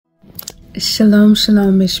Shalom,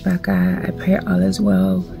 shalom, Mishpaka. I pray all is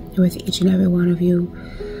well with each and every one of you.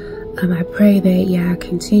 I pray that Yah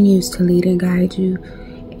continues to lead and guide you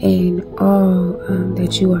in all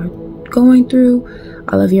that you are going through,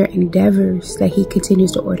 all of your endeavors, that He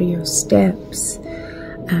continues to order your steps.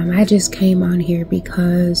 I just came on here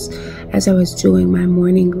because as I was doing my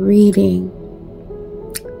morning reading,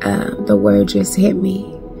 the word just hit me.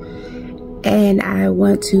 And I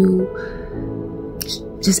want to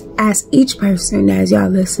just ask each person as y'all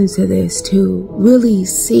listen to this to really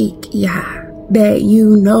seek Yah, that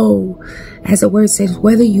you know, as the word says,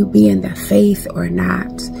 whether you be in the faith or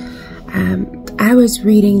not. I was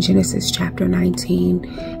reading Genesis chapter 19,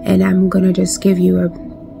 and I'm going to just give you a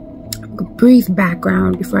brief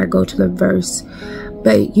background before I go to the verse.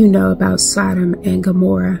 But you know about Sodom and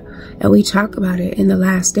Gomorrah, and we talk about it in the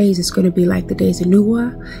last days. It's going to be like the days of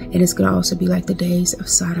Noah, and it's going to also be like the days of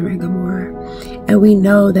Sodom and Gomorrah. And we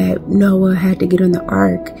know that Noah had to get on the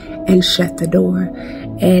ark and shut the door.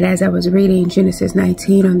 And as I was reading Genesis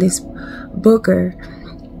 19 on this booker,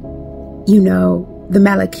 you know, the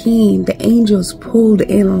Malachim, the angels pulled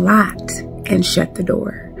in Lot and shut the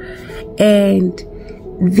door. And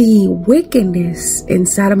the wickedness in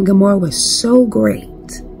Sodom and Gomorrah was so great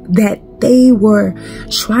that they were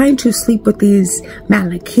trying to sleep with these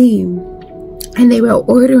Malachim, and they were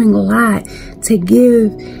ordering Lot to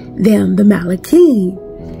give them the Malachim.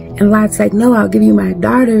 And Lot's like, no, I'll give you my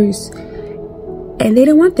daughters. And they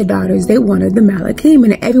didn't want the daughters, they wanted the Malachim.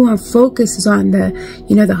 And everyone focuses on the,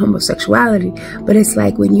 you know, the homosexuality. But it's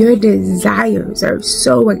like when your desires are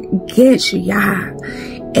so against Yah,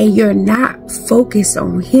 and you're not focused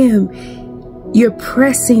on Him, you're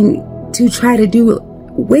pressing to try to do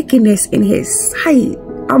wickedness in His sight,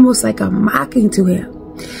 almost like a mocking to Him,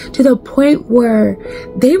 to the point where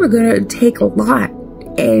they were going to take Lot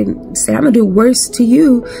and say, I'm going to do worse to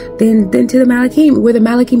you than to the Malachim, where the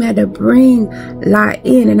Malachim had to bring Lot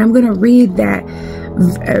in. And I'm going to read that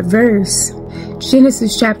verse,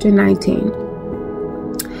 Genesis chapter 19.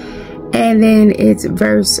 And then it's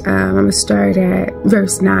verse, I'm going to start at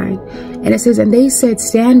verse 9. And it says, and they said,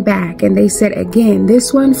 stand back. And they said again,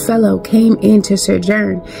 this one fellow came in to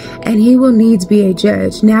sojourn, and he will needs be a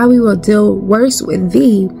judge. Now we will deal worse with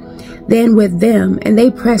thee than with them. And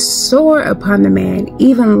they pressed sore upon the man,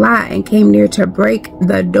 even Lot, and came near to break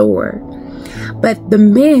the door. But the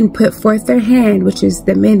men put forth their hand, which is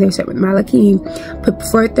the men they said with Malachim, put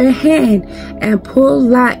forth their hand and pulled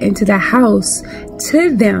Lot into the house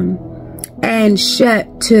to them, and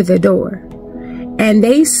shut to the door. And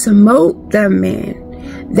they smote the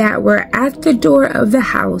men that were at the door of the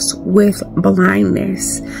house with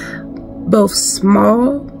blindness, both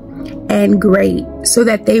small and great, so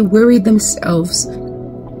that they wearied themselves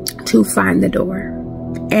to find the door.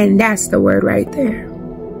 And that's the word right there.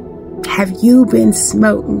 Have you been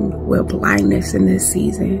smoten with blindness in this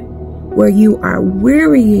season, where you are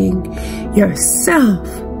wearying yourself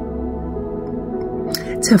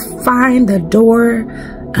to find the door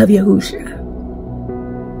of Yahusha?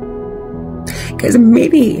 Because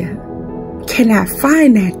many cannot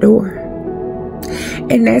find that door.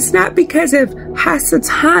 And that's not because of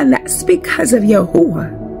Hasatan, that's because of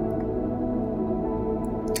Yahuwah.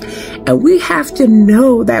 And we have to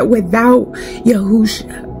know that without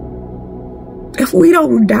Yahusha, if we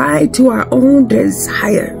don't die to our own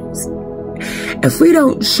desires, if we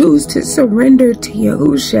don't choose to surrender to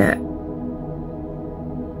Yahusha,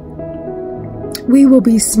 we will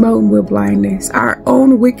be smoten with blindness. Our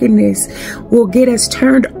own wickedness will get us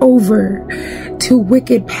turned over to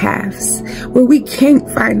wicked paths where we can't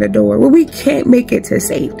find the door, where we can't make it to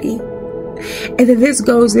safety. And then this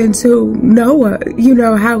goes into Noah, you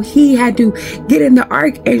know, how he had to get in the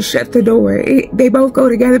ark and shut the door. They both go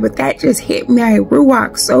together, but that just hit my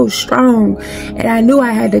ruach so strong. And I knew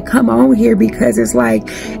I had to come on here because it's like,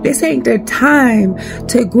 this ain't the time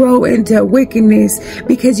to grow into wickedness,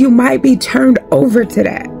 because you might be turned over to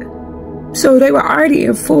that. So they were already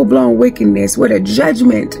in full-blown wickedness, where the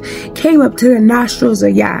judgment came up to the nostrils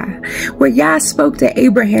of Yah, where Yah spoke to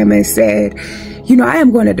Abraham and said, you know, I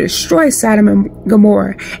am going to destroy Sodom and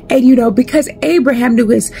Gomorrah. And, you know, because Abraham knew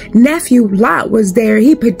his nephew Lot was there,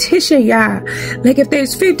 he petitioned Yah. Like, if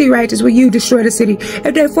there's 50 righteous, will you destroy the city?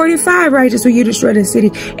 If there's 45 righteous, will you destroy the city?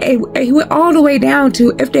 And he went all the way down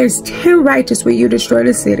to, if there's 10 righteous, will you destroy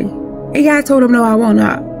the city? And Yah told him, no, I will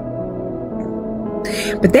not.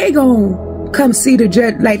 But they gonna come see the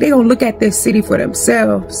judge, like, they gonna look at this city for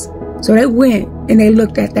themselves. So they went and they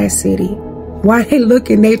looked at that city. While they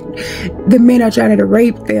looking, the men are trying to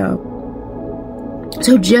rape them.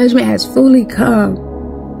 So judgment has fully come.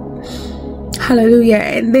 Hallelujah.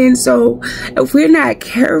 And then so if we're not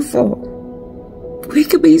careful, We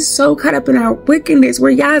could be so caught up in our wickedness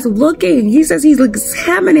where Yah's looking. He says he's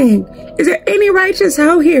examining. Is there any righteous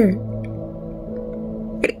out here?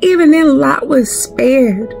 And even then, Lot was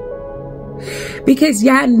spared because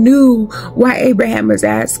Yah knew why Abraham was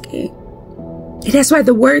asking. And that's why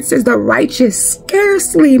the word says the righteous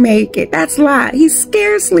scarcely make it. That's Lot. He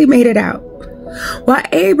scarcely made it out. While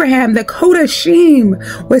Abraham, the Kodashim,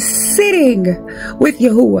 was sitting with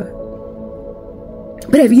Yahuwah.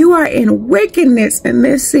 But if you are in wickedness in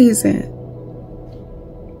this season,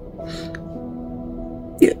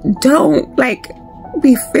 don't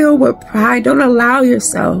be filled with pride. Don't allow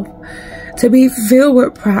yourself to be filled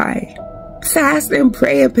with pride. Fast and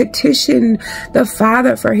pray and petition the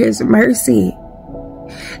Father for his mercy.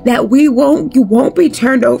 That you won't be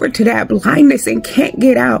turned over to that blindness and can't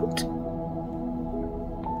get out.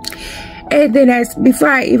 And then before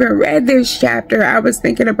I even read this chapter, I was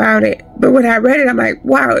thinking about it. But when I read it, I'm like,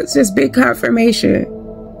 wow, it's just big confirmation.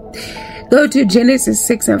 Go to Genesis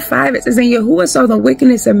 6:5. It says, and Yahuwah saw the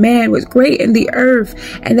wickedness of man was great in the earth,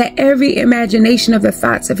 and that every imagination of the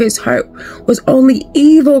thoughts of his heart was only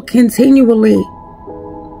evil continually.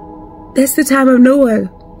 That's the time of Noah,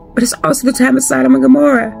 but it's also the time of Sodom and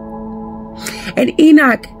Gomorrah. And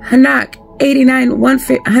Enoch, Hanok,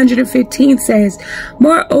 89:115 says,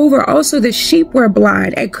 moreover, also the sheep were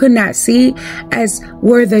blind and could not see, as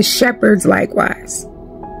were the shepherds likewise.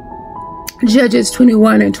 Judges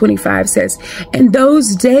 21:25 says, in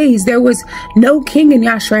those days there was no king in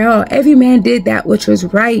Yashrael. Every man did that which was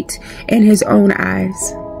right in his own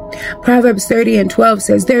eyes. Proverbs 30:12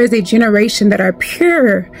 says, there is a generation that are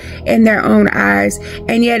pure in their own eyes,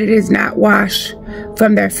 and yet it is not washed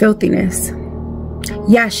from their filthiness.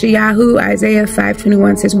 Yashayahu, Isaiah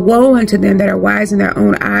 5:21 says, woe unto them that are wise in their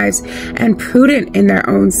own eyes and prudent in their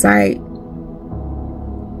own sight.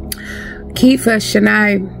 Kifa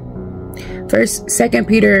Shanai, 2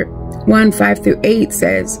 Peter 1:5-8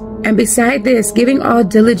 says, and beside this, giving all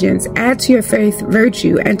diligence, add to your faith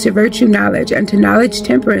virtue, and to virtue knowledge, and to knowledge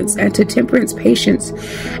temperance, and to temperance patience,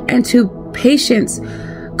 and to patience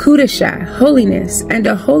Kudasha, holiness, and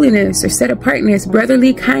to holiness or set apartness,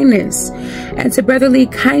 brotherly kindness, and to brotherly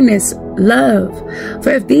kindness, love.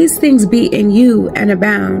 For if these things be in you and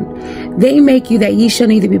abound, they make you that ye shall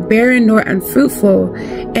neither be barren nor unfruitful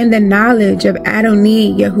in the knowledge of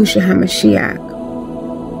Adonai YAHUSHA HaMashiach.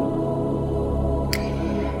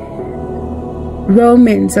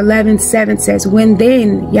 Romans 11:7 says, when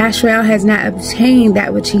then Yashrael has not obtained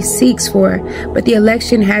that which he seeks for, but the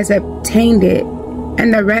election has obtained it,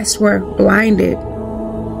 and the rest were blinded.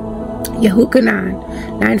 Yehukanan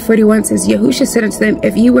 9:41 says, Yahusha said unto them,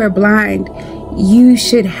 if you were blind, you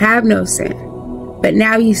should have no sin. But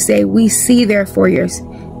now you say, we see, therefore your...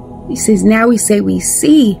 He says, now we say we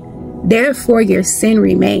see, therefore your sin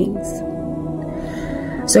remains.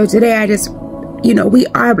 So today I just, we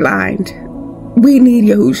are blind. We need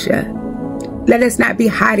Yahusha. Let us not be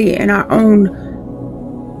haughty in our own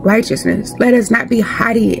righteousness. Let us not be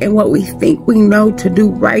haughty in what we think we know to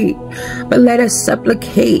do right, but let us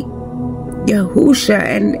supplicate Yahusha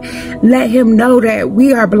and let him know that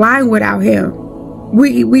we are blind without him.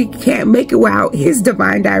 We can't make it without his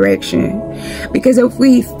divine direction, because if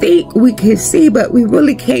we think we can see but we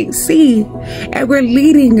really can't see, and we're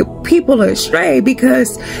leading people astray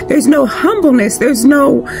because there's no humbleness, there's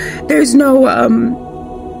no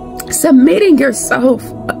submitting yourself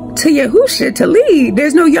to Yahusha to lead.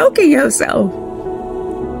 There's no yoking yourself.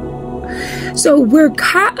 So we're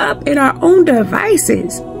caught up in our own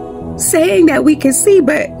devices, saying that we can see,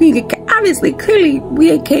 but we obviously clearly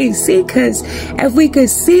we can't see, because if we could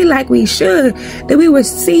see like we should, then we would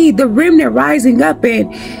see the remnant rising up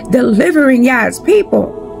and delivering Yah's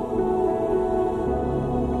people.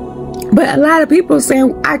 But a lot of people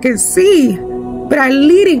saying I can see, but are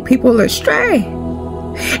leading people astray.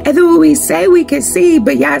 And then when we say we can see,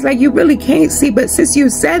 but Yah's like, you really can't see, but since you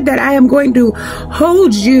said that, I am going to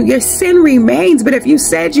hold you, your sin remains. But if you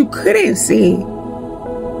said you couldn't see,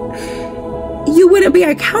 you wouldn't be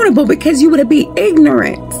accountable, because you would be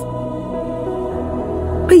ignorant.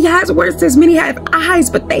 But Yah's word says, many have eyes,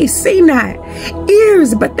 but they see not,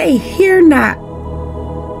 ears, but they hear not.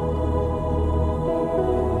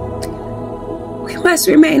 We must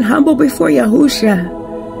remain humble before Yahusha.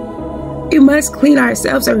 We must clean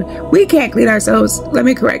ourselves, or we can't clean ourselves. Let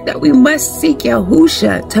me correct that. We must seek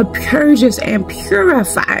Yahusha to purge us and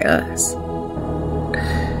purify us.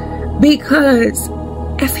 Because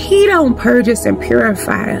if he don't purge us and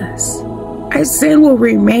purify us, our sin will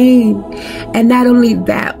remain. And not only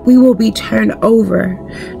that, we will be turned over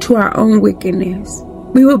to our own wickedness.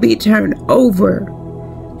 We will be turned over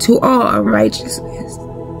to all unrighteousness.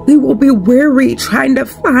 We will be weary trying to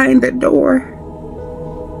find the door.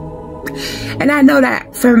 And I know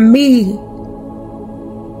that for me,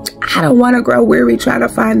 I don't want to grow weary trying to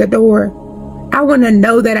find the door. I want to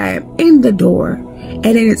know that I am in the door and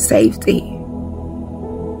in its safety.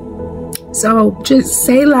 So just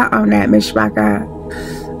Selah on that,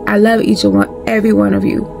 Mishpachah. I love each and every one of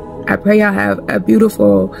you. I pray y'all have a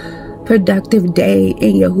beautiful, productive day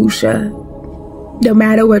in Yahusha. No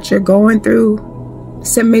matter what you're going through,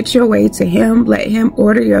 submit your way to Him. Let Him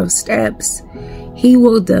order your steps. He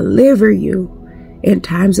will deliver you in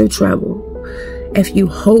times of trouble if you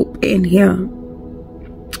hope in Him.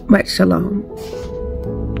 Much shalom.